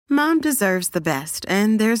Mom deserves the best,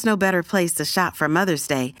 and there's no better place to shop for Mother's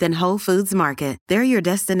Day than Whole Foods Market. They're your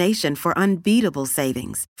destination for unbeatable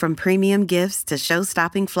savings, from premium gifts to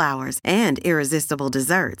show-stopping flowers and irresistible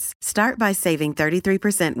desserts. Start by saving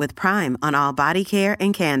 33% with Prime on all body care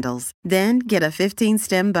and candles. Then get a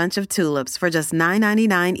 15-stem bunch of tulips for just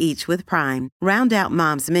 $9.99 each with Prime. Round out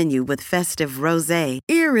Mom's menu with festive rosé,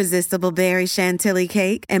 irresistible berry chantilly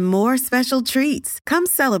cake, and more special treats. Come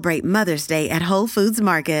celebrate Mother's Day at Whole Foods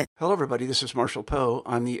Market. Hello, everybody. This is Marshall Poe.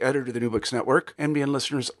 I'm the editor of the New Books Network. NBN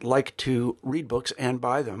listeners like to read books and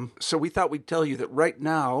buy them. So we thought we'd tell you that right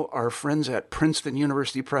now, our friends at Princeton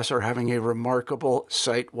University Press are having a remarkable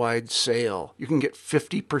site-wide sale. You can get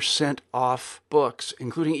 50% off books,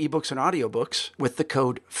 including ebooks and audiobooks, with the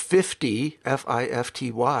code 50,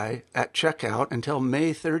 F-I-F-T-Y, at checkout until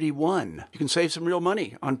May 31. You can save some real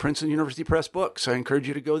money on Princeton University Press books. I encourage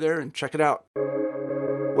you to go there and check it out.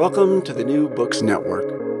 Welcome to the New Books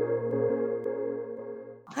Network.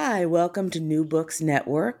 Hi, welcome to New Books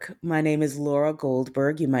Network. My name is Laura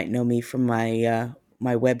Goldberg. You might know me from my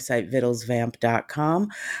website, vittlesvamp.com.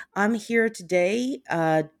 I'm here today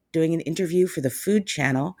doing an interview for the Food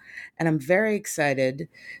Channel, and I'm very excited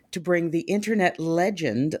to bring the internet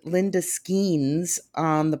legend, Linda Skeens,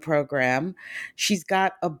 on the program. She's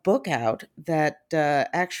got a book out that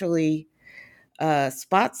actually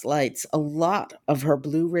spotlights a lot of her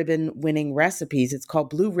Blue Ribbon winning recipes. It's called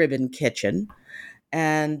Blue Ribbon Kitchen.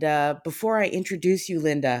 And before I introduce you,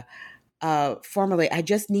 Linda, formally, I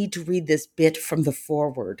just need to read this bit from the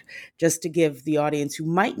foreword, just to give the audience who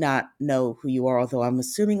might not know who you are, although I'm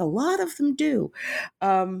assuming a lot of them do,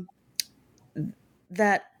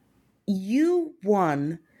 that you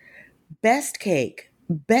won Best Cake,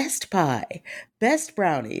 Best Pie, Best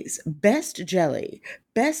Brownies, Best Jelly,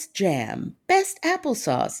 Best Jam, Best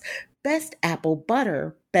Applesauce, Best Apple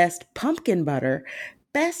Butter, Best Pumpkin Butter,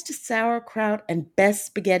 Best Sauerkraut, and Best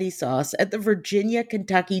Spaghetti Sauce at the Virginia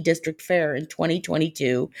Kentucky District Fair in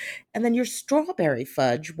 2022. And then your Strawberry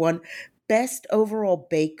Fudge won Best Overall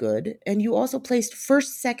Baked Good. And you also placed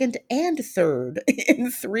first, second, and third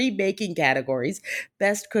in 3 baking categories: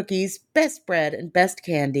 Best Cookies, Best Bread, and Best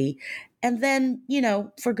Candy. And then,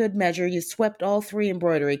 for good measure, you swept all 3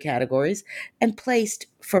 embroidery categories and placed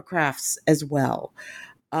for crafts as well.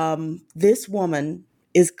 This woman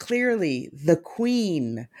is clearly the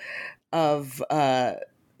queen of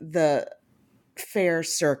the fair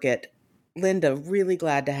circuit. Linda, really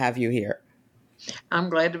glad to have you here. I'm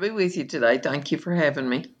glad to be with you today. Thank you for having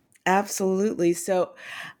me. Absolutely. So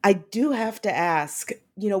I do have to ask,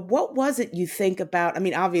 what was it you think about? I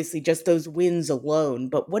mean, obviously just those wins alone,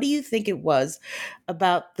 but what do you think it was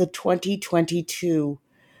about the 2022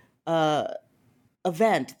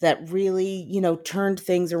 event that really, turned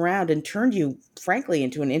things around and turned you, frankly,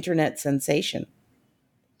 into an internet sensation?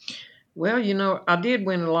 Well, I did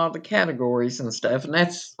win a lot of the categories and stuff, and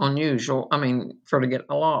that's unusual. I mean, to get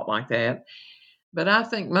a lot like that. But I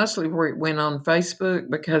think mostly where it went on Facebook,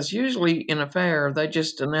 because usually in a fair, they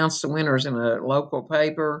just announce the winners in a local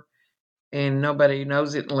paper, and nobody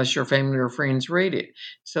knows it unless your family or friends read it.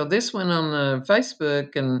 So this went on the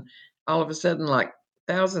Facebook, and all of a sudden, like,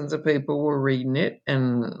 thousands of people were reading it,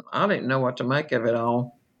 and I didn't know what to make of it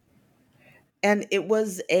all. And it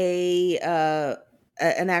was an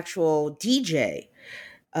actual DJ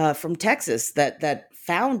from Texas that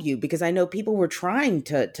found you, because I know people were trying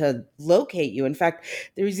to locate you. In fact,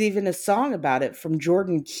 there was even a song about it from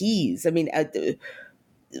Jordan Keys. I mean,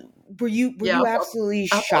 were you absolutely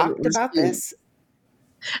shocked about this?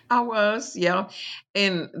 I was, yeah.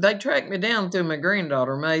 And they tracked me down through my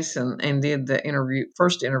granddaughter, Mason, and did the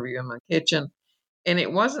first interview in my kitchen. And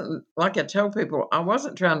it wasn't, like I told people, I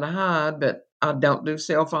wasn't trying to hide, but I don't do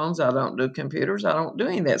cell phones. I don't do computers. I don't do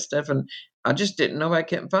any of that stuff. And I just didn't know I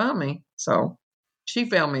couldn't find me. So she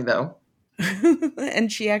found me, though.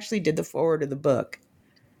 And she actually did the foreword of the book.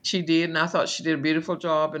 She did. And I thought she did a beautiful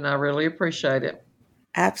job, and I really appreciate it.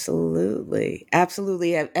 Absolutely.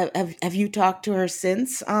 Absolutely. Have you talked to her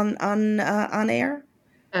since on air?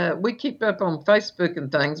 We keep up on Facebook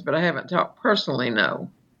and things, but I haven't talked personally,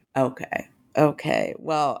 no. Okay.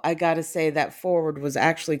 Well, I got to say that forward was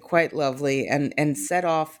actually quite lovely and set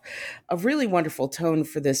off a really wonderful tone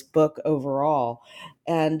for this book overall.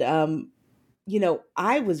 And,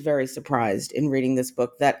 I was very surprised in reading this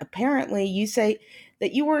book that apparently you say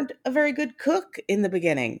that you weren't a very good cook in the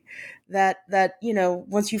beginning, that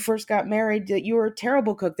once you first got married, that you were a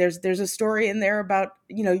terrible cook. There's a story in there about,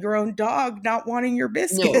 your own dog not wanting your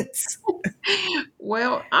biscuits. No.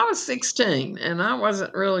 Well, I was 16 and I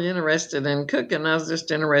wasn't really interested in cooking. I was just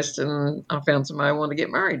interested in, I found somebody I wanted to get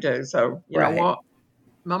married to. So, you know what?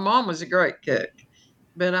 My mom was a great cook.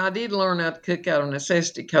 But I did learn how to cook out of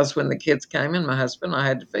necessity because when the kids came in, my husband, I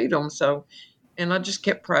had to feed them. So, and I just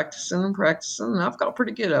kept practicing and practicing. And I've got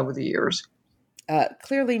pretty good over the years.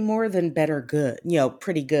 Clearly more than better good,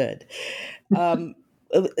 pretty good. Um,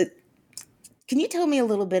 uh, uh, can you tell me a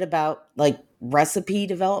little bit about like recipe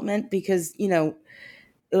development? Because,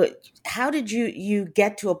 uh, how did you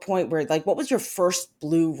get to a point where like what was your first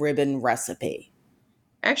blue ribbon recipe?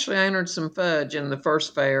 Actually, I entered some fudge in the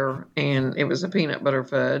first fair, and it was a peanut butter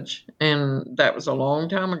fudge. And that was a long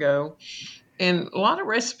time ago. And a lot of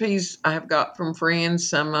recipes I have got from friends.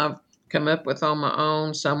 Some I've come up with on my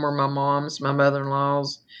own. Some were my mom's, my mother in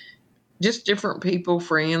law's, just different people,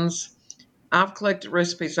 friends. I've collected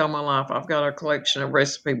recipes all my life. I've got a collection of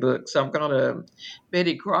recipe books. I've got a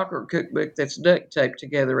Betty Crocker cookbook that's duct taped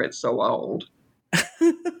together. It's so old.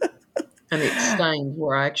 And it's stained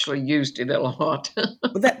where I actually used it a lot.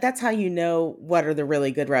 Well, that's how you know what are the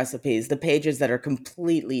really good recipes, the pages that are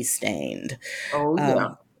completely stained. Oh, yeah.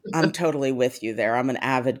 Um, I'm totally with you there. I'm an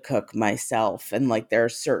avid cook myself. And like there are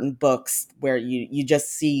certain books where you just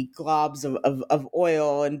see globs of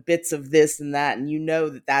oil and bits of this and that, and you know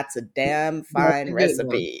that that's a damn That's fine a good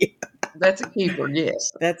one. recipe. That's a keeper,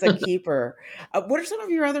 yes. That's a keeper. What are some of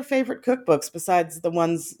your other favorite cookbooks besides the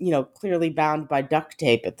ones, clearly bound by duct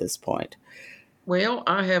tape at this point? Well,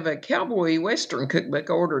 I have a cowboy western cookbook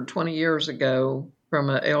ordered 20 years ago from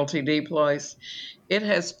a LTD place. It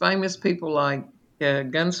has famous people like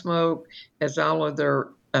Gunsmoke, has all of their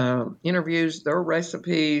interviews, their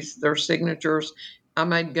recipes, their signatures. I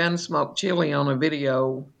made Gunsmoke chili on a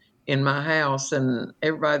video in my house, and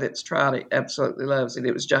everybody that's tried it absolutely loves it.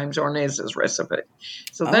 It was James Arnezz's recipe.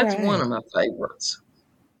 So All that's one right. of my favorites.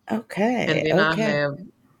 And Okay. then I Okay. have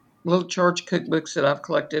little church cookbooks that I've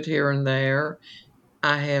collected here and there.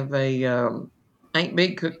 I have a Ain't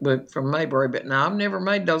Big cookbook from Mayberry, but now I've never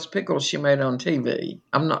made those pickles she made on TV.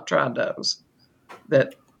 I've not tried those.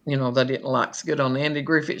 That they didn't like's good on the Andy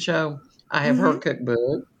Griffith show. I have her Mm-hmm.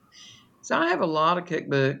 cookbook. So I have a lot of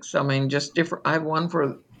cookbooks. I mean, just different. I have one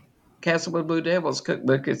for Castlewood Blue Devils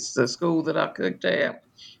cookbook. It's the school that I cooked at.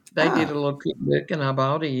 They did a Ah, little cookbook, and I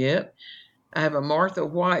bought it. I have a Martha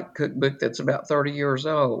White cookbook that's about 30 years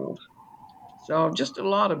old. So just a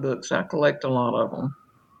lot of books. I collect a lot of them.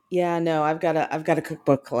 yeah, no, I've got a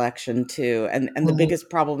cookbook collection too. And the biggest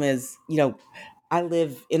problem is, I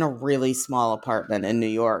live in a really small apartment in New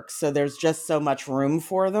York, so there's just so much room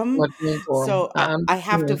for them. What's in for them? So I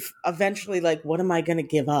have to eventually like, what am I going to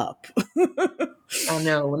give up? I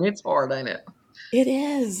know, and it's hard, ain't it? It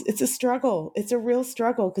is. It's a struggle. It's a real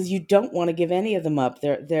struggle because you don't want to give any of them up.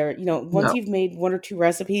 They're, once No, you've made one or two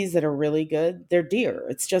recipes that are really good, they're dear.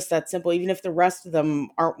 It's just that simple, even if the rest of them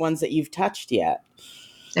aren't ones that you've touched yet.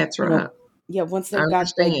 that's You know, right. yeah, once I they've got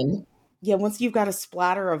like, understand. yeah, once you've got a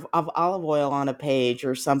splatter of olive oil on a page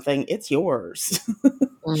or something, it's yours.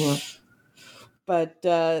 Mhm. But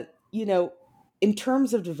you know, in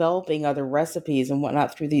terms of developing other recipes and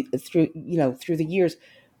whatnot through the years,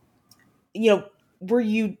 you know, were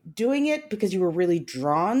you doing it because you were really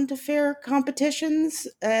drawn to fair competitions,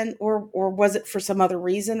 and or was it for some other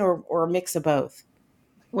reason, or a mix of both?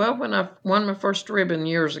 Well, when I won my first ribbon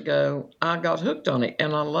years ago, I got hooked on it,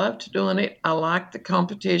 and I loved doing it. I liked the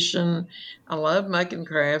competition. I love making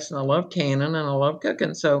crafts, and I love canning, and I love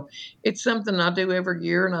cooking. So it's something I do every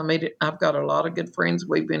year, and I made it. I've got a lot of good friends.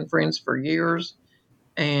 We've been friends for years,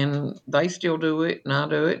 and they still do it, and I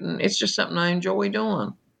do it, and it's just something I enjoy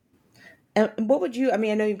doing. And what would you? I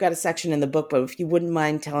mean, I know you've got a section in the book, but if you wouldn't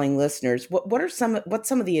mind telling listeners, what's some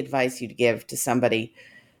of the advice you'd give to somebody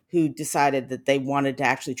who decided that they wanted to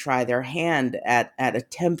actually try their hand at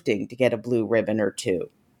attempting to get a blue ribbon or two?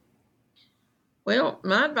 Well,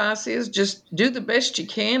 my advice is just do the best you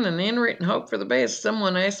can and enter it and hope for the best.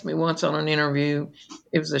 Someone asked me once on an interview,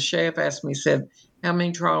 it was a chef asked me, said, "How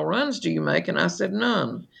many trial runs do you make?" And I said,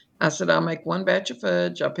 "None." I said, "I make one batch of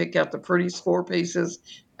fudge. I pick out the prettiest four pieces,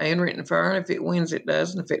 I enter it in the fire, and if it wins, it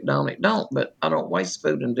does, and if it don't, it don't. But I don't waste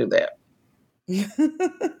food and do that."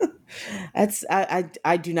 That's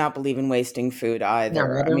I do not believe in wasting food No, I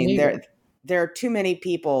either. I don't mean, either. there are too many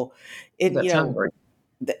people in, That's hungry.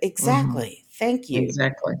 Hmm. exactly. Thank you.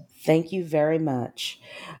 Exactly. Thank you very much.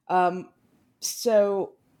 Um,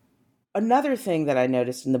 so another thing that I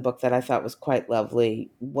noticed in the book that I thought was quite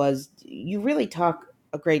lovely was you really talk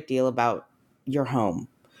a great deal about your home.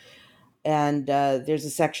 And there's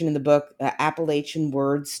a section in the book, Appalachian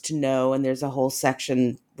Words to Know, and there's a whole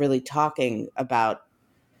section really talking about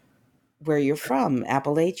where you're from,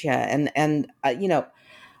 Appalachia. And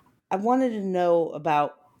I wanted to know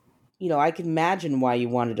about, I can imagine why you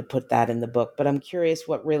wanted to put that in the book, but I'm curious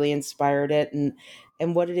what really inspired it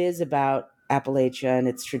and what it is about Appalachia and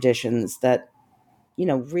its traditions that,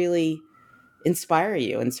 really inspire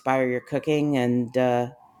your cooking, and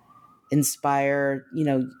inspire,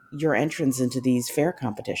 your entrance into these fair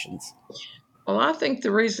competitions. Well, I think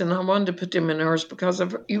the reason I wanted to put them in there is because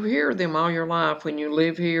of you hear them all your life when you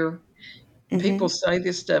live here. People Hmm. say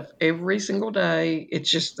this stuff every single day. It's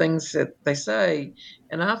just things that they say.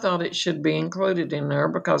 And I thought it should be included in there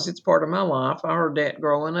because it's part of my life. I heard that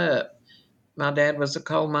growing up. My dad was a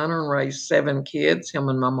coal miner and raised 7 kids, him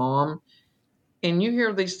and my mom. And you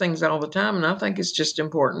hear these things all the time. And I think it's just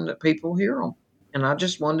important that people hear them. And I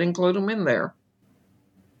just wanted to include them in there.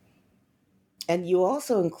 And you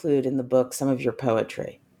also include in the book some of your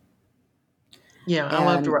poetry. Yeah, I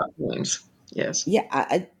love to And write poems. Yes.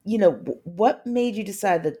 yeah, what made you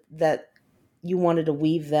decide that you wanted to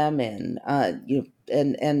weave them in?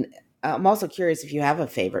 And I'm also curious if you have a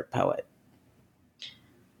favorite poet.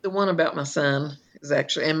 The one about my son is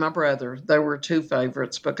actually, and my brother, they were two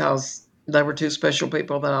favorites because they were two special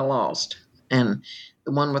people that I lost. And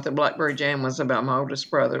the one with the blackberry jam was about my oldest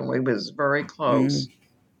brother, and we was very close. Mm.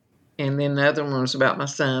 And then the other one was about my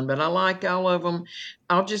son. But I like all of them.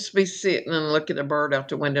 I'll just be sitting and look at a bird out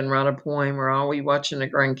the window and write a poem, or I'll be watching the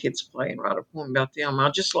grandkids play and write a poem about them. I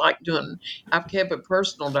just like doing. I've kept a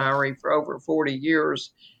personal diary for over 40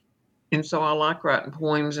 years, and so I like writing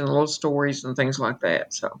poems and little stories and things like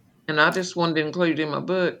that. So, and I just wanted to include in my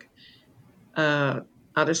book. Uh,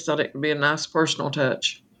 I just thought it would be a nice personal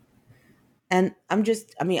touch. And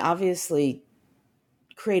obviously,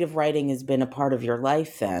 creative writing has been a part of your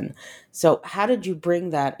life then. So how did you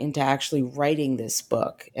bring that into actually writing this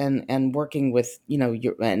book and working with,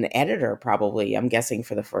 an editor, probably, I'm guessing,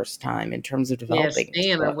 for the first time in terms of Yes, developing this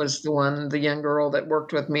Anna book? was the young girl that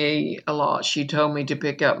worked with me a lot. She told me to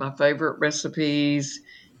pick out my favorite recipes,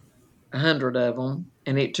 100 of them,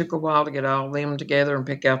 and it took a while to get all of them together and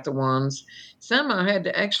pick out the ones. Some I had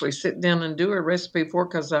to actually sit down and do a recipe for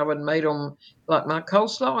because I would made them like my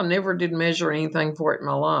coleslaw. I never did measure anything for it in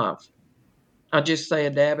my life. I just say a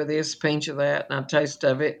dab of this, pinch of that, and a taste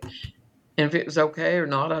of it. And if it was okay or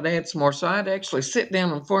not, I'd add some more. So I'd actually sit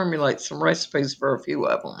down and formulate some recipes for a few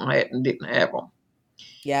of them. I hadn't didn't have them,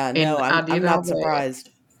 Yeah, no, and I I'm did all not that. surprised.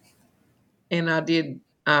 And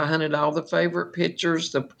I hunted all the favorite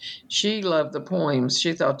pictures. She loved the poems.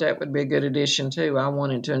 She thought that would be a good addition too. I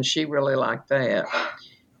wanted to, and she really liked that.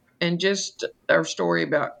 And just our story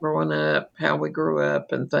about growing up, how we grew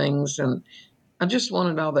up, and things. And I just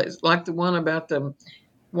wanted all that, like the one about the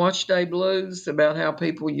wash day blues, about how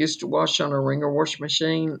people used to wash on a wringer wash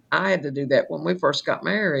machine. I had to do that when we first got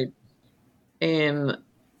married. And,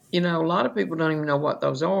 a lot of people don't even know what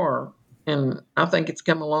those are. And I think it's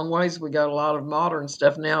come a long ways. We got a lot of modern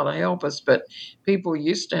stuff now to help us, but people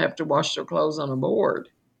used to have to wash their clothes on a board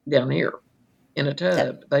down here in a That,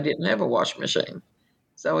 tub. They didn't have a wash machine.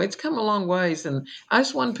 So it's come a long ways. And I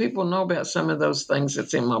just want people to know about some of those things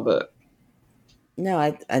that's in my book.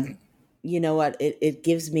 no, you know what? It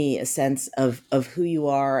gives me a sense of who you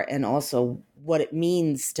are, and also what it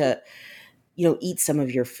means to, eat some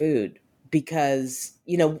of your food. Because,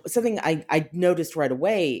 something I noticed right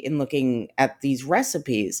away in looking at these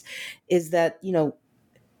recipes is that,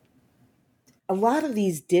 a lot of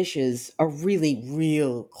these dishes are really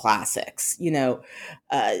real classics,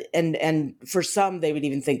 and for some they would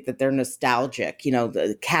even think that they're nostalgic,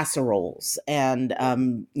 the casseroles and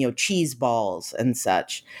cheese balls and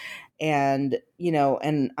such. And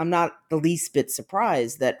and I'm not the least bit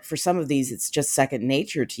surprised that for some of these it's just second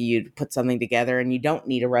nature to you to put something together and you don't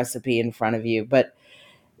need a recipe in front of you. But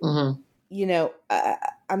Hmm.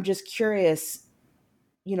 I'm just curious,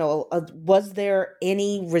 was there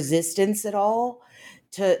any resistance at all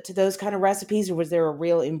to those kind of recipes, or was there a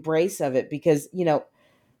real embrace of it? Because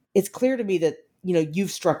it's clear to me that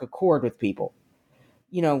you've struck a chord with people,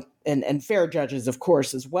 and fair judges, of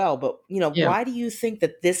course, as well. But Yeah. why do you think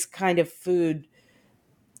that this kind of food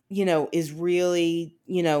is really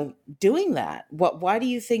doing that? Why do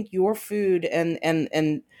you think your food and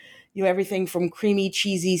everything from creamy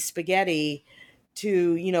cheesy spaghetti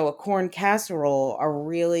to a corn casserole are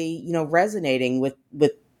really resonating with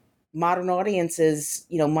modern audiences,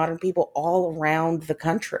 modern people all around the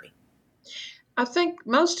country? I think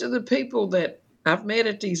most of the people that I've met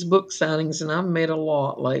at these book signings, and I've met a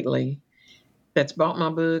lot lately, that's bought my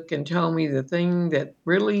book and told me the thing that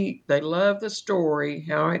really they love the story,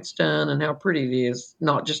 how it's done, and how pretty it is.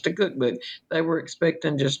 Not just a cookbook. They were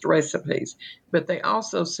expecting just recipes, but they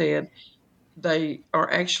also said they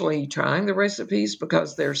are actually trying the recipes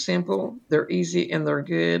because they're simple, they're easy, and they're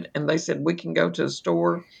good. And they said we can go to a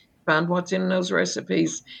store, find what's in those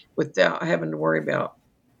recipes without having to worry about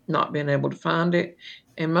not being able to find it.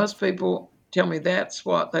 And most people tell me that's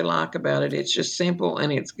what they like about it. It's just simple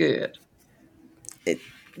and it's good. It,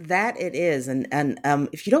 that it is, and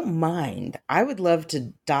if you don't mind, I would love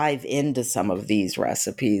to dive into some of these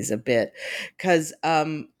recipes a bit, because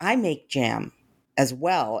I make jam as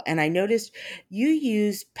well, and I noticed you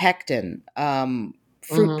use pectin,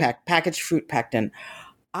 Hmm. packaged fruit pectin.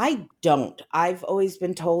 I don't. I've always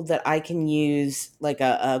been told that I can use like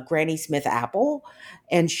a Granny Smith apple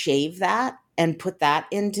and shave that and put that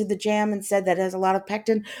into the jam instead. That has a lot of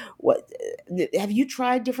pectin. What have you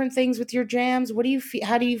tried different things with your jams? What do you feel?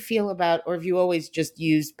 How do you feel about, or have you always just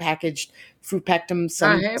used packaged fruit pectin?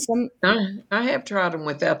 I have I have tried them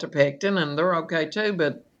without the pectin, and they're okay too.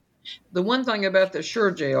 But the one thing about the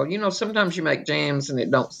Sure Gel, sometimes you make jams and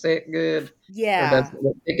it don't set good, or Yeah.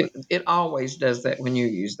 doesn't. It always does that when you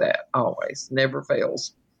use that. Always, never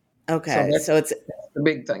fails. So Okay. that's the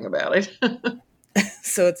big thing about it.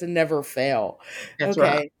 So it's a never fail. That's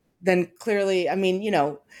right. Okay. Then clearly, I mean,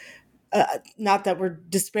 not that we're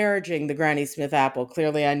disparaging the Granny Smith apple.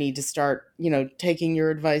 Clearly, I need to start, taking your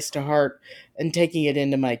advice to heart and taking it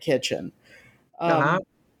into my kitchen. No, I Um,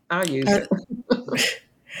 I use uh, it.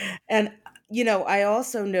 and I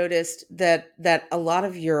also noticed that a lot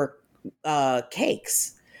of your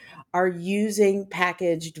cakes are using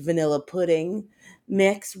packaged vanilla pudding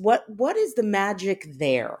mix. What is the magic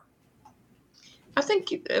there? I think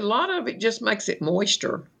a lot of it just makes it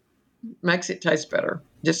moisture, makes it taste better.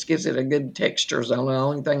 Just gives it a good texture. Is the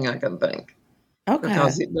only thing I can think Okay.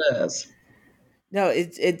 because it does. No,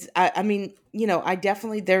 it's I mean, I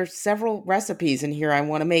definitely, there's several recipes in here I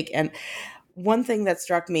want to make, and one thing that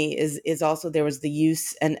struck me is also there was the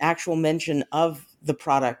use and actual mention of the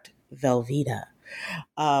product Velveeta.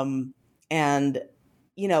 Um and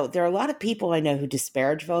there are a lot of people I know who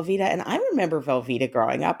disparage Velveeta, and I remember Velveeta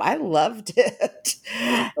growing up. I loved it.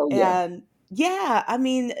 Oh yeah. And yeah, I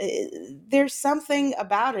mean, there's something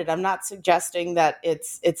about it. I'm not suggesting that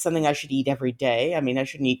it's something I should eat every day. I mean, I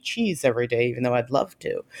shouldn't eat cheese every day, even though I'd love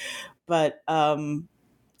to. But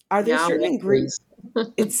are there Yeah, I certain love ingredients? these.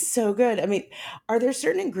 It's so good. I mean, are there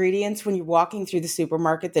certain ingredients when you're walking through the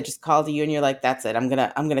supermarket that just call to you and you're like, "That's it. I'm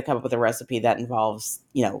gonna come up with a recipe that involves,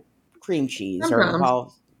 cream cheese or Sometimes,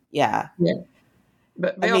 involves." Yeah. yeah.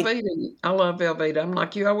 But I mean, Velveeta, I love Velveeta. I'm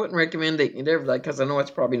like you. I wouldn't recommend eating it every day because I know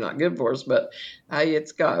it's probably not good for us. But hey,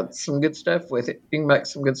 it's got some good stuff with it. You can make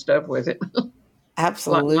some good stuff with it.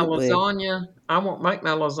 Like my absolutely. lasagna, I won't make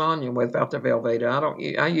my lasagna without the Velveeta. I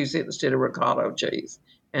don't. I use it instead of ricotta cheese,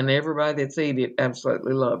 and everybody that's eat it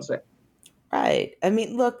absolutely loves it. Right. I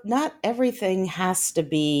mean, look, not everything has to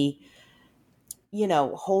be,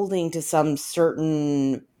 holding to some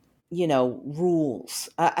certain, rules.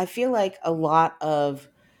 I feel like a lot of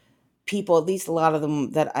people, at least a lot of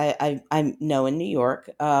them that I know in New York,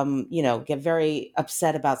 get very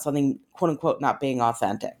upset about something, quote unquote, not being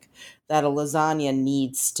authentic. That a lasagna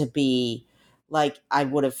needs to be like I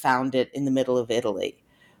would have found it in the middle of Italy.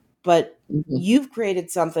 But Mhm. you've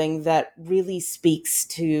created something that really speaks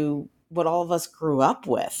to what all of us grew up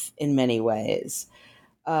with in many ways.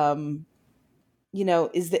 Um,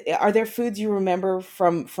 are there foods you remember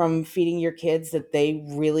from feeding your kids that they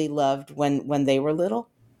really loved when they were little?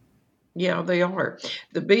 Yeah, they are.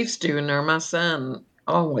 The beef stew in there, my son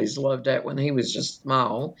always loved that when he was just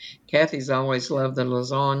small. Kathy's always loved the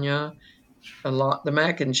lasagna. A lot the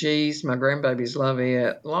mac and cheese, my grandbabies love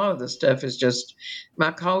it. A lot of the stuff is just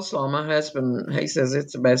my coleslaw. My husband, he says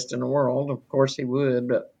it's the best in the world. Of course he would,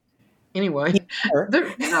 but anyway, Sure.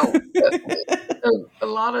 there, a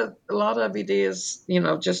lot of it is,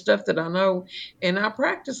 just stuff that I know, and I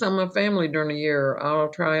practice on my family during the year. I'll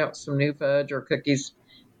try out some new fudge or cookies,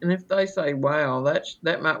 and if they say, "Wow,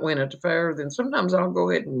 that might win at the fair," then sometimes I'll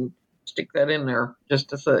go ahead and stick that in there just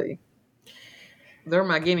to see. They're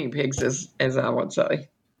my guinea pigs, as I would say.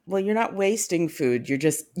 Well, you're not wasting food. You're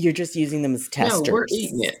just using them as No, we're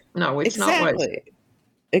eating testers. it. No, it's not wasted. Exactly.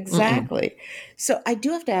 Mm-mm. Exactly. So I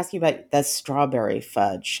do have to ask you about the strawberry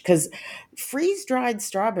fudge, because freeze-dried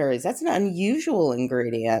strawberries, that's an unusual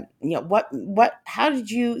ingredient. How did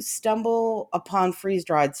you stumble upon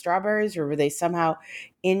freeze-dried strawberries, or were they somehow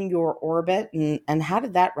in your orbit, and how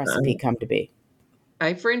did that recipe come to be?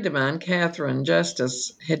 A friend of mine, Catherine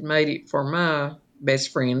Justice, had made it for my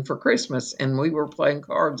best friend for Christmas, and we were playing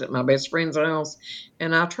cards at my best friend's house,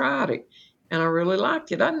 and I tried it, and I really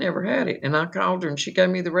liked it. I'd never had it, and I called her, and she gave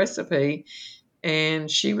me the recipe, and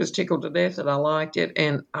she was tickled to death that I liked it,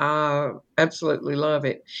 and I absolutely love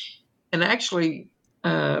it. And actually,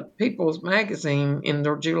 People's Magazine in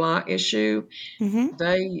their July issue, Hmm.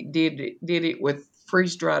 they did it with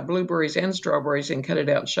freeze dried blueberries and strawberries and cut it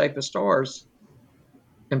out in shape of stars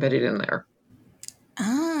and put it in there.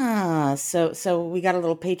 So we got a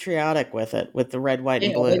little patriotic with it, with the red, white,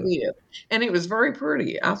 and Yeah, they blue. did. And it was very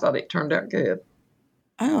pretty. I thought it turned out good.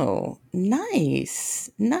 Oh, nice,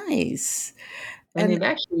 nice. And And it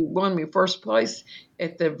actually won me first place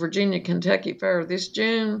at the Virginia Kentucky Fair this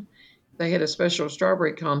June. They had a special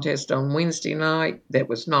strawberry contest on Wednesday night that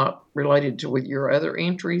was not related to with your other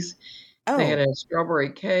entries. They had oh, a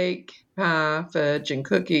strawberry cake, pie, fudge, and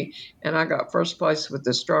cookie, and I got first place with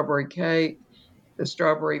the strawberry cake, the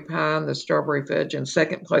strawberry pie, and the strawberry fudge, and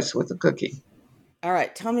second place with the cookie. all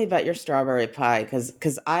right. Tell me about your strawberry pie,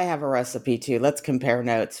 because I have a recipe too. Let's compare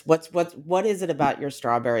notes. What is it about your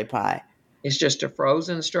strawberry pie? It's just a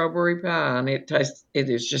frozen strawberry pie, and it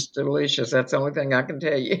is just delicious. That's the only thing I can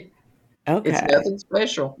tell you. It's Okay. nothing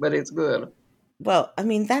special, but it's good. Well, I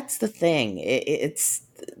mean, that's the thing. It's,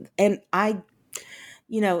 and I,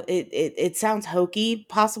 it sounds hokey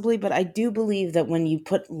possibly, but I do believe that when you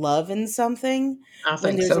put love in something, I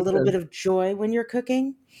when think there's so a little bit too. of joy when you're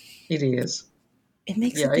cooking, It is. it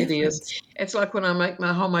makes a Yeah, it is. difference. It's like when I make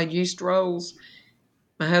my homemade yeast rolls.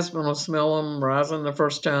 My husband will smell them rising the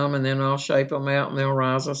first time, and then I'll shape them out, and they'll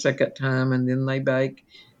rise a second time, and then they bake.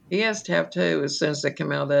 He has to have two as soon as they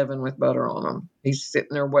come out of the oven with butter on them. He's sitting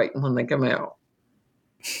there waiting when they come out.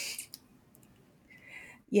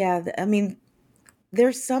 Yeah, I mean,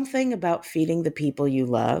 there's something about feeding the people you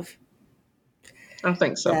love I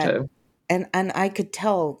think so that, too. and I could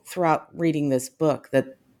tell throughout reading this book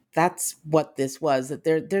that that's what this was, that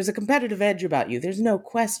there's a competitive edge about you. There's no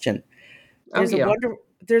question. Oh There's a yeah.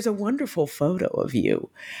 there's a wonderful photo of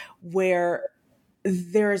you where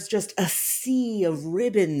there's just a sea of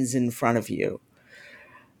ribbons in front of you.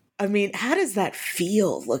 I mean, how does that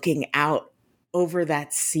feel looking out over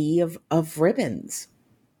that sea of ribbons?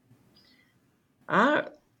 I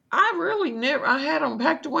I really never. I had them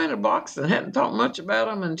packed away in a box and hadn't thought much about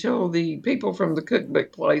them until the people from the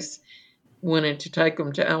cookbook place wanted to take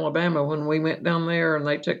them to Alabama when we went down there, and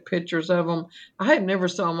they took pictures of them. I had never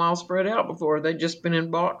saw them all spread out before. They'd just been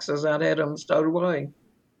in boxes. I'd had them stowed away,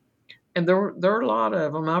 and there are a lot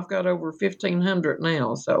of them. I've got over 1,500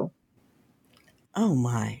 now. So Oh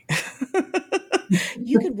my.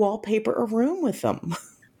 You could wallpaper a room with them.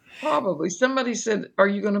 probably somebody said, "Are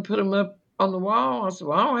you going to put them up on the wall?" I said,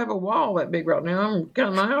 "Well, I don't have a wall that big right now.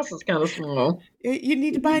 My house is kind of small." You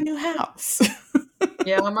need to buy a new house.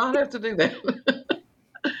 Yeah, I might have to do that.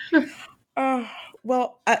 Uh,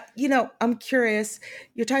 well, I'm curious.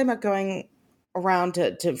 You're talking about going around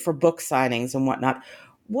to for book signings and whatnot.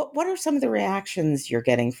 What are some of the reactions you're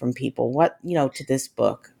getting from people? What, to this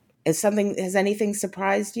book? Has anything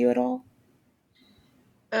surprised you at all?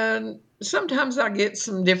 And sometimes I get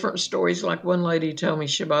some different stories. Like one lady told me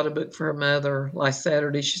she bought a book for her mother last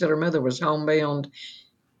Saturday. She said her mother was homebound,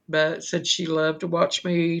 but said she loved to watch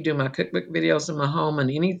me do my cookbook videos in my home,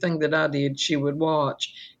 and anything that I did, she would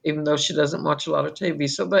watch, even though she doesn't watch a lot of TV.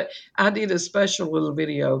 So, but I did a special little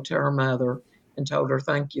video to her mother and told her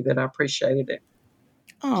thank you, that I appreciated it.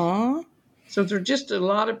 Aw. So there are just a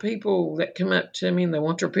lot of people that come up to me and they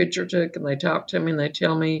want their picture took, and they talk to me and they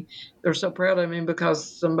tell me they're so proud of me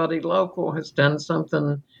because somebody local has done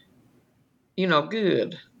something,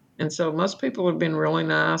 good. And so most people have been really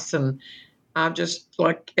nice. And I've just,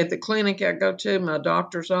 like at the clinic I go to, my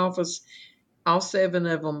doctor's office, all seven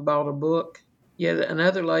of them bought a book. Yeah,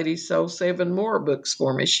 another lady sold seven more books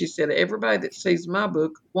for me. She said everybody that sees my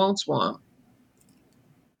book wants one.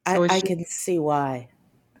 So it's I just, can see why.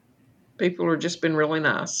 people have just been really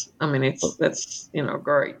nice. I mean, that's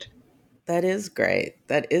great. That is great.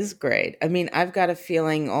 That is great. I mean, I've got a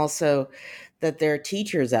feeling also that there are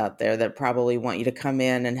teachers out there that probably want you to come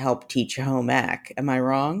in and help teach home ec. Am I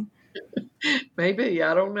wrong? Maybe,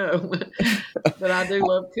 I don't know. But I do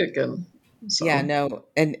love cooking. Yeah, So, no,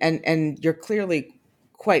 and you're clearly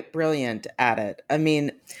quite brilliant at it. I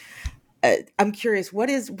mean, I'm curious, what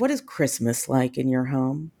is Christmas like in your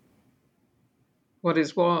home? what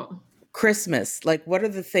is what? Christmas, like what are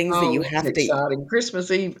the things that you Oh, it's have to eat? exciting.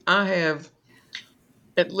 Christmas Eve, I have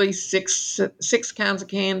at least six kinds of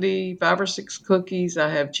candy, five or six cookies. I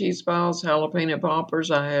have cheese balls, jalapeno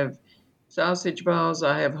poppers. I have sausage balls.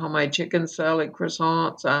 I have homemade chicken salad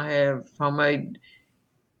croissants. I have homemade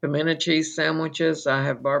pimento cheese sandwiches. I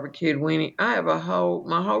have barbecued weenie. I have my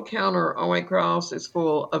whole counter all the way across is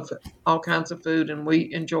full of all kinds of food, and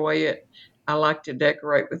we enjoy it. I like to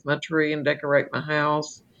decorate with my tree and decorate my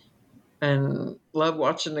house, and love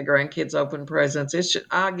watching the grandkids open presents. It's just,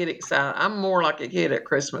 I get excited. I'm more like a kid at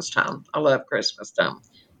Christmas time. I love Christmas time.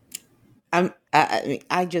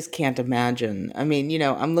 I just can't imagine. I mean,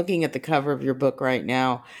 I'm looking at the cover of your book right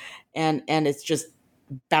now, and it's just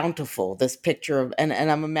bountiful. This picture of, and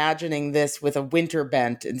I'm imagining this with a winter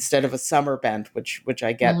bent instead of a summer bent, which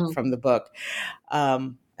I get Mhm. from the book.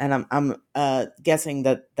 And I'm guessing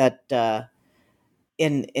that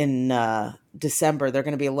in December there are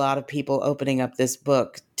going to be a lot of people opening up this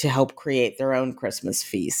book to help create their own Christmas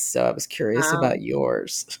feasts. So I was curious about Um,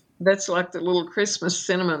 yours. that's like the little Christmas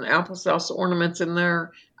cinnamon applesauce ornaments in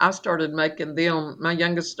there. I started making them. My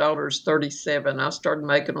youngest daughter's 37. I started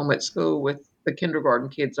making them at school with the kindergarten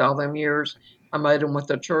kids all them years. I made them with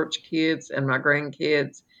the church kids and my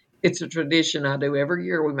grandkids. It's a tradition I do every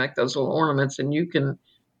year. We make those little ornaments, and you can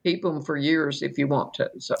keep them for years if you want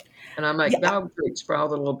to. So, and I make Yeah, dog treats for all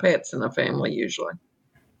the little pets in the family usually.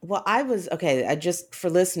 well, I was okay. I just for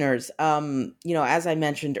listeners, as I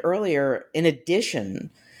mentioned earlier, in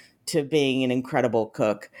addition to being an incredible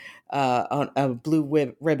cook, a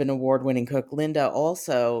Ribbon Award winning cook, Linda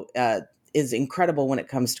also is incredible when it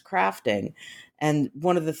comes to crafting. And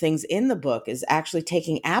one of the things in the book is actually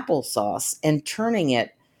taking applesauce and turning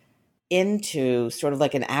it into sort of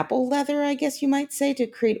like an apple leather, I guess you might say, to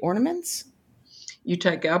create ornaments. You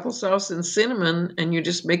take applesauce and cinnamon and you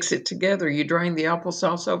just mix it together. You drain the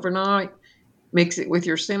applesauce overnight, mix it with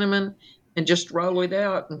your cinnamon, and just roll it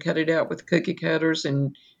out and cut it out with cookie cutters.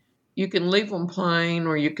 And you can leave them plain,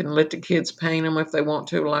 or you can let the kids paint them if they want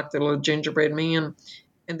to, like the little gingerbread men.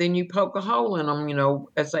 And then you poke a hole in them,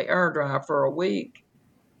 as they air dry for a week,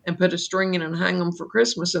 and put a string in and hang them for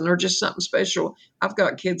Christmas. And they're just something special. I've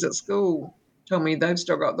got kids at school told me they've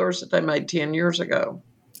still got theirs that they made 10 years ago.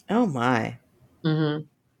 Oh my. Hmm.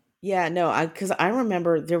 Yeah, no, I because I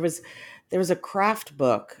remember there was a craft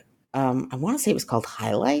book. I want to say it was called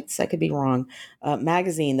Highlights. I could be wrong.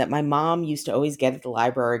 Magazine that my mom used to always get at the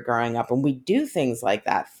library growing up, and we'd do things like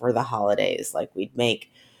that for the holidays. Like we'd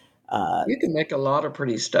make, uh, You can make a lot of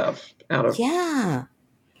pretty stuff out of. yeah,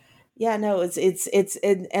 yeah. No, it's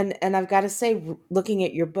and I've got to say, looking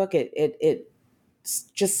at your book, it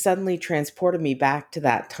just suddenly transported me back to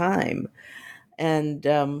that time, and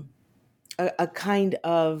a kind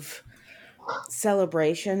of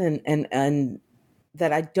celebration and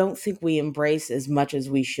that I don't think we embrace as much as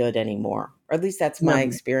we should anymore. Or at least that's my No.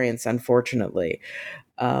 experience, unfortunately.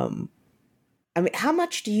 Um, I mean, how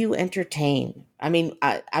much do you entertain? I mean,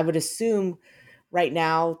 I would assume right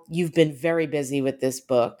now you've been very busy with this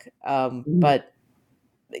book. Mhm. But,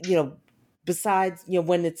 you know, besides,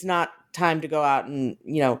 when it's not time to go out and,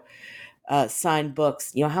 sign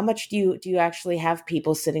books, how much do you actually have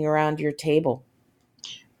people sitting around your table?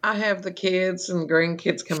 I have the kids and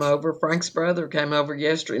grandkids come over. Frank's brother came over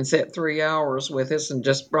yesterday and sat 3 hours with us and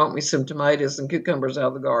just brought me some tomatoes and cucumbers out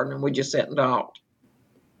of the garden, and we just sat and talked.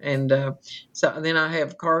 And so then I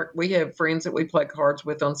have we have friends that we play cards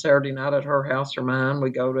with on Saturday night at her house or mine. We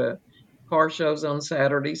go to car shows on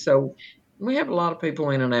Saturday. So we have a lot of people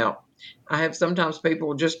in and out. I have sometimes people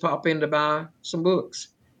will just pop in to buy some books.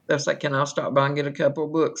 They'll say, "Can I stop by and get a couple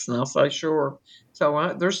of books?" And I'll say, "Sure."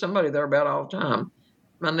 So there's somebody there about all the time.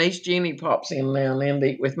 My niece Jenny pops in now and then to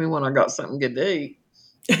eat with me when I got something good to eat.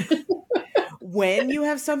 When you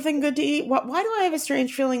have something good to eat, why do I have a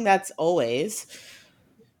strange feeling that's always?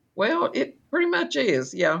 Well, it pretty much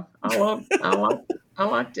is. Yeah, I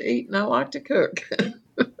like to eat and I like to cook.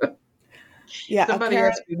 Yeah, Somebody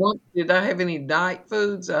asked apparently. me once, did I have any diet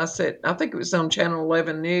foods? I said, I think it was on Channel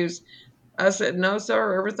 11 News. I said, no,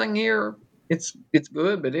 sir. Everything here, it's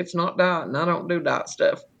good, but it's not diet, and I don't do diet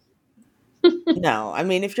stuff. No, I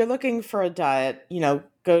mean, if you're looking for a diet,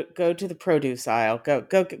 go to the produce aisle.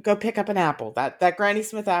 Go pick up an apple. That Granny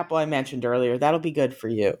Smith apple I mentioned earlier, that'll be good for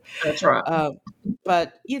you. That's right. Uh,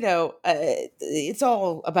 but it's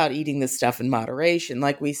all about eating this stuff in moderation.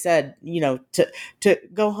 Like we said, to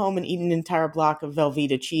go home and eat an entire block of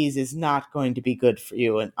Velveeta cheese is not going to be good for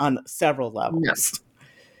you, and on several No, levels.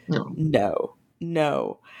 no. No,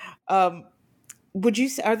 no. Um, would you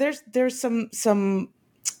say, there's some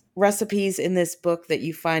recipes in this book that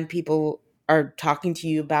you find people are talking to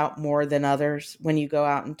you about more than others when you go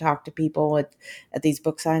out and talk to people at these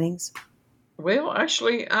book signings? Well,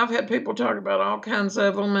 actually, I've had people talk about all kinds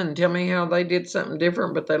of them and tell me how they did something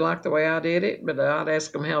different, but they like the way I did it. But I'd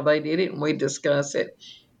ask them how they did it, and we'd discuss it.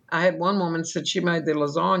 I had one woman said she made the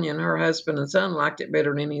lasagna, and her husband and son liked it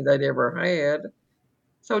better than any they'd ever had.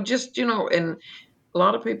 So just and a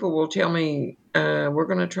lot of people will tell me, we're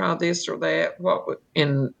going to try this or that.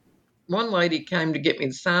 And one lady came to get me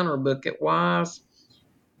to sign her book at Wise.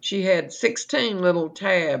 She had 16 little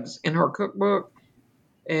tabs in her cookbook.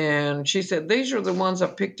 And she said, these are the ones I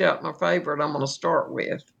picked out my favorite I'm going to start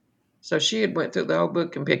with. So she had went through the whole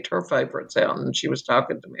book and picked her favorites out, and she was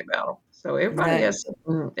talking to me about them. So Right.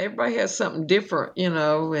 everybody has something different,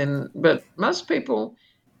 but most people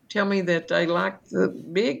tell me that they like the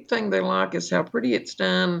big thing they like is how pretty it's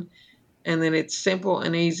done, and then it's simple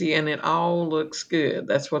and easy and it all looks good.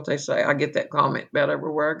 That's what they say. I get that comment about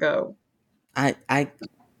everywhere I go. I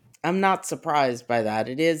I'm not surprised by that.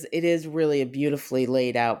 It is really a beautifully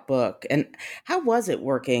laid out book. And how was it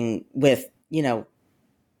working with,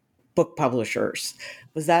 book publishers?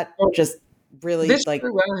 Was that Well, just really this like,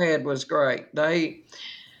 crew I had was great.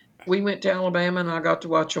 We went to Alabama and I got to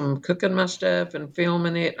watch them cooking my stuff and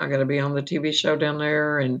filming it. I got to be on the TV show down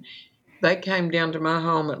there, and they came down to my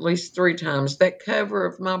home at least 3 times. That cover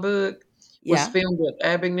of my book was yeah? filmed at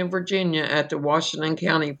Abingdon, Virginia at the Washington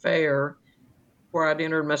County Fair where I'd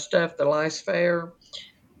entered my stuff the last fair.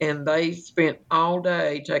 And they spent all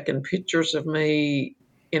day taking pictures of me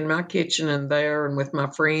in my kitchen and there and with my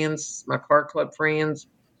friends, my car club friends.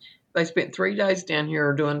 They spent 3 days down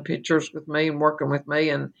here doing pictures with me and working with me.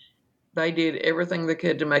 And they did everything they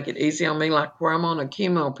could to make it easy on me, like where I'm on a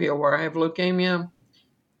chemo pill where I have leukemia.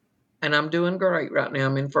 And I'm doing great right now.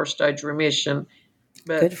 I'm in first stage remission.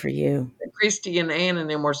 Good But for you. Christy and Ann and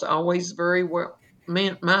them were always very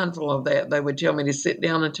mindful of that. They would tell me to sit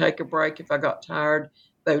down and take a break if I got tired.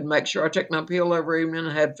 They would make sure I took my pill every evening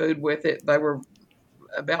and had food with it. They were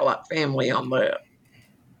about like family on that.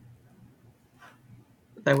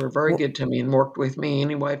 They were very Well, good to me and worked with me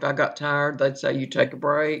anyway. If I got tired, they'd say, "You take a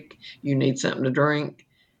break. You need something to drink."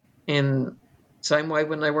 And same way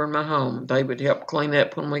when they were in my home, they would help clean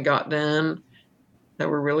up when we got done. They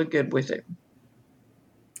were really good with it.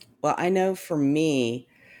 well, I know for me,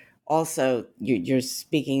 also, you're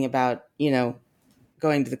speaking about,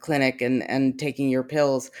 going to the clinic and taking your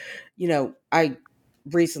pills. I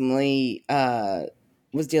recently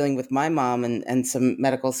was dealing with my mom and some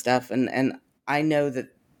medical stuff, and I know that,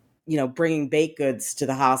 bringing baked goods to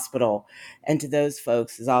the hospital and to those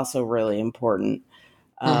folks is also really important.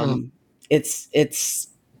 Hmm. Um, it's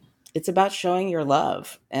about showing your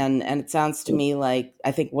love, and it sounds to me like,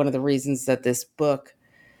 I think one of the reasons that this book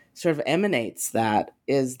sort of emanates that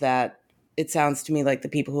is that it sounds to me like the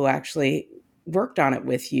people who actually worked on it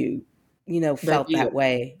with you, They felt that did.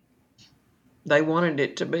 way. They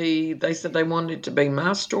said they wanted it to be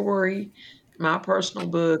my story, my personal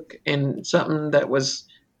book, and something that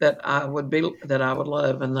I would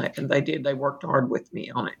love, and they did. They worked hard with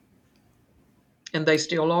me on it, and they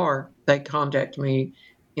still are. They contact me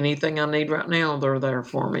anything I need right now. They're there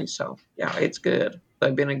for me. So yeah, it's good.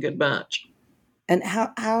 They've been a good bunch. And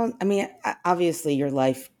I mean, obviously your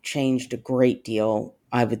life changed a great deal,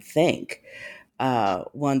 I would think,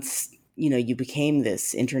 once, you became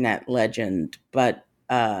this internet legend. But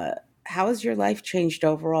how has your life changed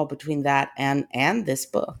overall between that and this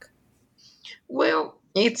book? Well,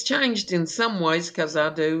 it's changed in some ways because I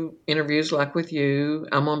do interviews like with you.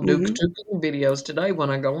 I'm gonna do Hmm. 2 videos today when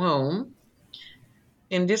I go home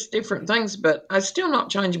and just different things, but I still not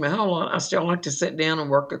changing my whole lot. I still like to sit down and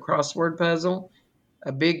work a crossword puzzle.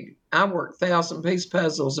 I work 1,000 piece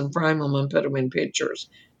puzzles and frame them and put them in pictures.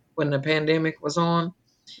 When the pandemic was on,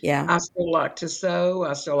 Yeah. I still like to sew.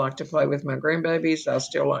 I still like to play with my grandbabies. I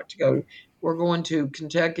still like to go. We're going to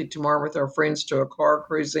Kentucky tomorrow with our friends to a car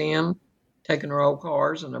cruise in, taking our old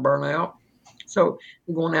cars and they burn out. So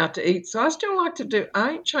we're going out to eat. So I still like to do,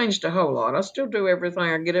 I ain't changed a whole lot. I still do everything.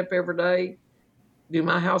 I get up every day, do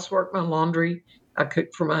my housework, my laundry. I cook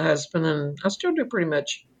for my husband, and I still do pretty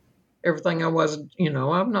much everything I was.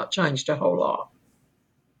 I've not changed a whole lot.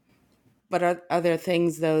 But are there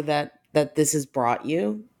things, though, that this has brought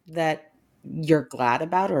you that you're glad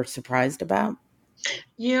about or surprised about?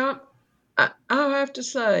 Yeah, I have to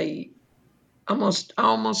say,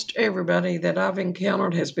 almost everybody that I've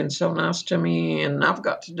encountered has been so nice to me, and I've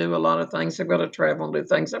got to do a lot of things. I've got to travel and do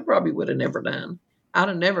things I probably would have never done. I'd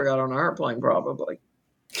have never got on an airplane probably.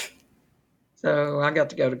 So I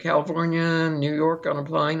got to go to California and New York on a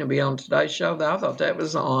plane and be on Today's Show. I thought that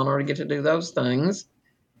was an honor to get to do those things.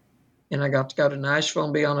 And I got to go to Nashville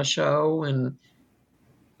and be on a show. And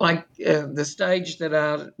like the stage that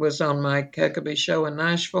I was on my Huckabee show in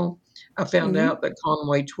Nashville, I found Hmm. out that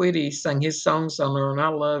Conway Twitty sang his songs on there, and I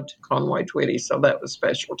loved Conway Twitty, so that was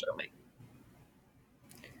special to me.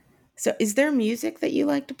 So, is there music that you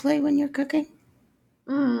like to play when you're cooking?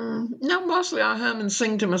 No, mostly I hum and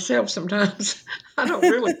sing to myself sometimes. I don't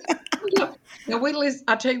really. Yeah. Now we listen.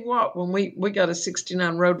 I tell you what, when we got a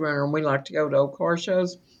 '69 Roadrunner, and we like to go to old car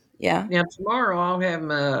shows. Yeah. Now tomorrow I'll have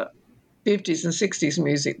my '50s and '60s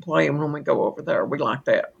music playing when we go over there. We like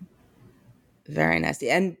that. Very nice.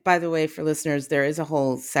 And by the way, for listeners, there is a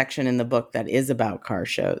whole section in the book that is about car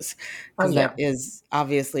shows, Oh because that yeah. is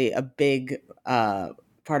obviously a big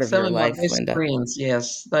part of Some your of my life, best Linda. friends,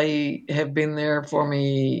 yes, they have been there for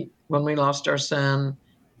me when we lost our son.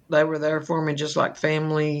 They were there for me just like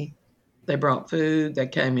family. They brought food, they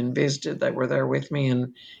came and visited, they were there with me,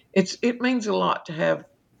 and it means a lot to have,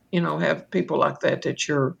 have people like that that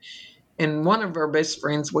you're and one of our best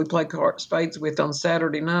friends we play spades with on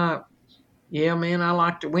Saturday night. Yeah, man, I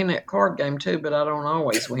like to win that card game too, but I don't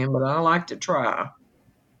always win, but I like to try.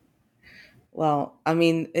 Well, I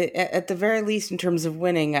mean, at the very least, in terms of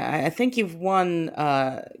winning, I think you've won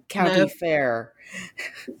county No. fair.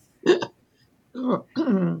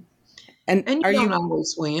 And And you are don't you?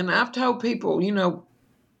 always win. I've told people,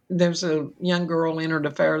 there's a young girl entered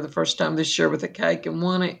a fair the first time this year with a cake and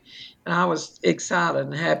won it, and I was excited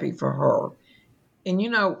and happy for her. And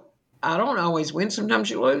I don't always win. Sometimes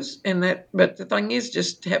you lose, but the thing is,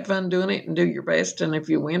 just have fun doing it and do your best. And if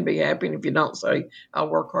you win, be happy. And if you don't, say, I'll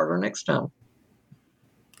work harder next time.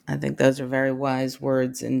 I think those are very wise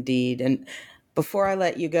words indeed. And before I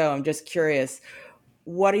let you go, I'm just curious,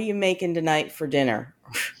 what are you making tonight for dinner?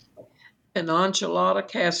 An enchilada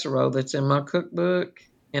casserole that's in my cookbook,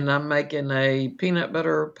 and I'm making a peanut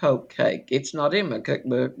butter poke cake. It's not in my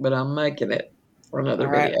cookbook, but I'm making it for another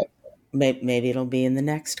All right. video. Maybe it'll be in the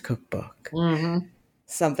next cookbook. Hmm.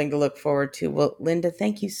 Something to look forward to. Well, Linda,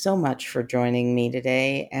 thank you so much for joining me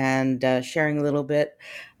today and sharing a little bit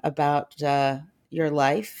about your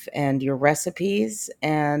life and your recipes.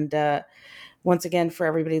 And once again, for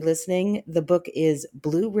everybody listening, the book is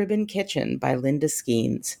Blue Ribbon Kitchen by Linda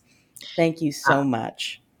Skeens. Thank you I, so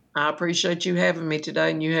much. I appreciate you having me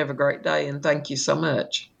today, and you have a great day, and thank you so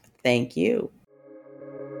much. Thank you.